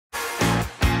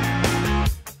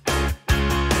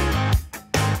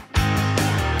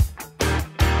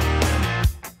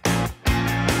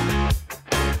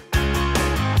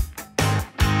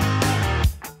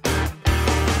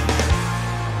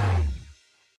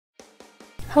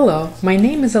Hello, my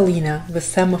name is Alina with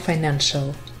Samo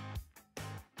Financial.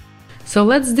 So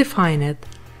let's define it.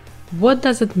 What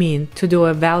does it mean to do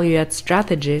a value-add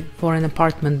strategy for an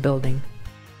apartment building?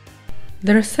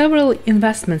 There are several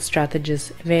investment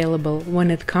strategies available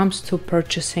when it comes to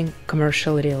purchasing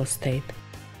commercial real estate.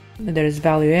 There is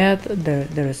value-add,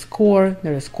 there is core,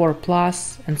 there is core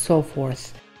plus, and so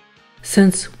forth.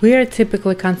 Since we are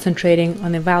typically concentrating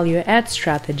on a value-add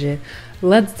strategy,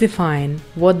 let's define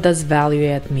what does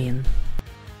value-add mean.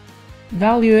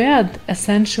 Value-add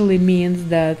essentially means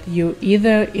that you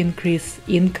either increase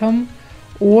income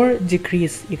or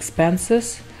decrease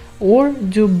expenses or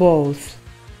do both.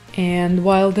 And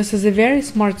while this is a very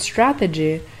smart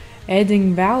strategy,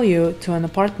 adding value to an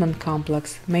apartment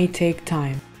complex may take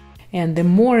time. And the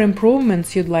more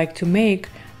improvements you'd like to make,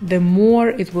 the more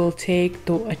it will take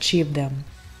to achieve them.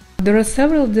 There are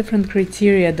several different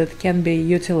criteria that can be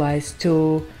utilized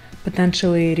to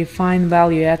potentially refine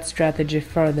value-add strategy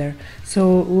further.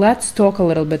 So let's talk a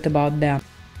little bit about them.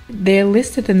 They are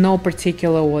listed in no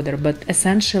particular order, but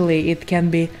essentially it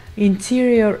can be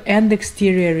interior and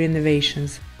exterior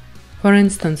renovations. For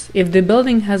instance, if the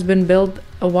building has been built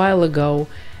a while ago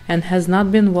and has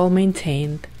not been well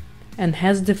maintained and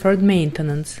has deferred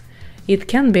maintenance, it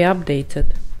can be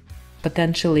updated.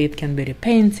 Potentially it can be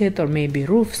repainted, or maybe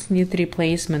roofs need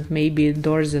replacement, maybe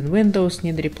doors and windows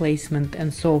need replacement,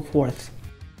 and so forth.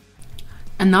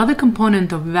 Another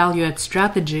component of value-add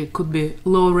strategy could be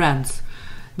low rents.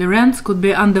 The rents could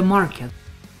be under market.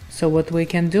 So what we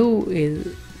can do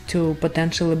is to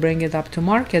potentially bring it up to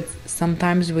market.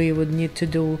 Sometimes we would need to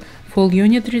do full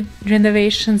unit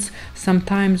renovations,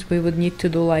 sometimes we would need to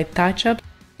do light touch-ups.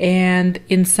 And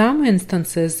in some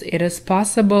instances, it is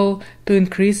possible to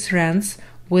increase rents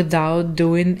without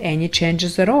doing any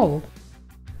changes at all.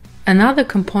 Another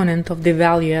component of the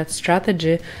value-add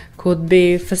strategy could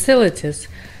be facilities,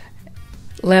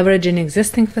 leveraging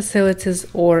existing facilities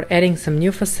or adding some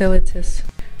new facilities.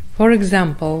 For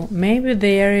example, maybe the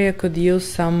area could use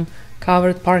some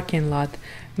covered parking lot.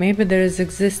 Maybe there is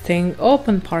existing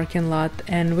open parking lot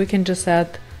and we can just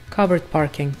add covered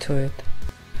parking to it.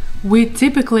 We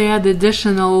typically add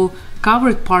additional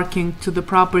covered parking to the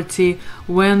property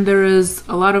when there is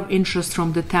a lot of interest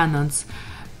from the tenants.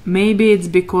 Maybe it's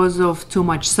because of too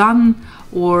much sun,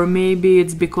 or maybe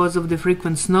it's because of the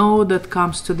frequent snow that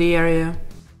comes to the area.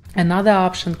 Another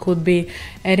option could be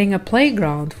adding a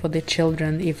playground for the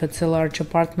children if it's a large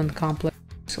apartment complex,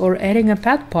 or adding a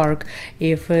pet park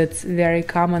if it's very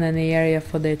common in the area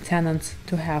for the tenants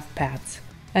to have pets.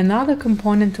 Another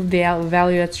component of the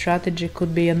value-add strategy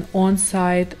could be an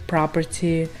on-site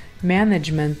property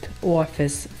management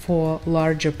office for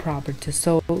larger properties.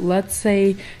 So let's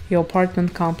say your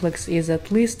apartment complex is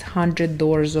at least 100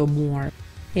 doors or more.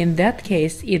 In that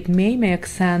case, it may make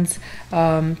sense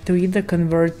to either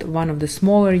convert one of the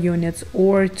smaller units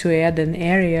or to add an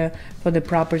area for the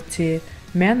property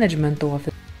management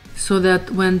office, so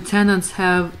that when tenants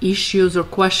have issues or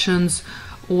questions,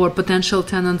 or potential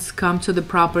tenants come to the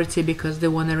property because they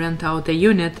want to rent out a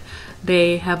unit,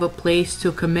 they have a place to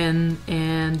come in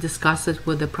and discuss it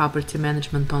with the property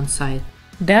management on site.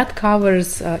 That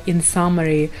covers, in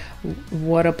summary,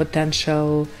 what are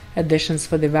potential additions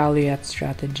for the value-add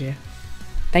strategy.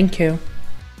 Thank you.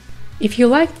 If you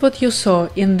liked what you saw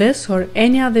in this or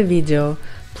any other video,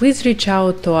 please reach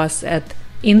out to us at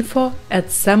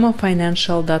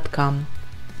info@samofinancial.com.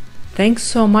 Thanks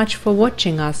so much for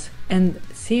watching us, and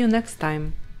see you next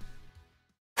time.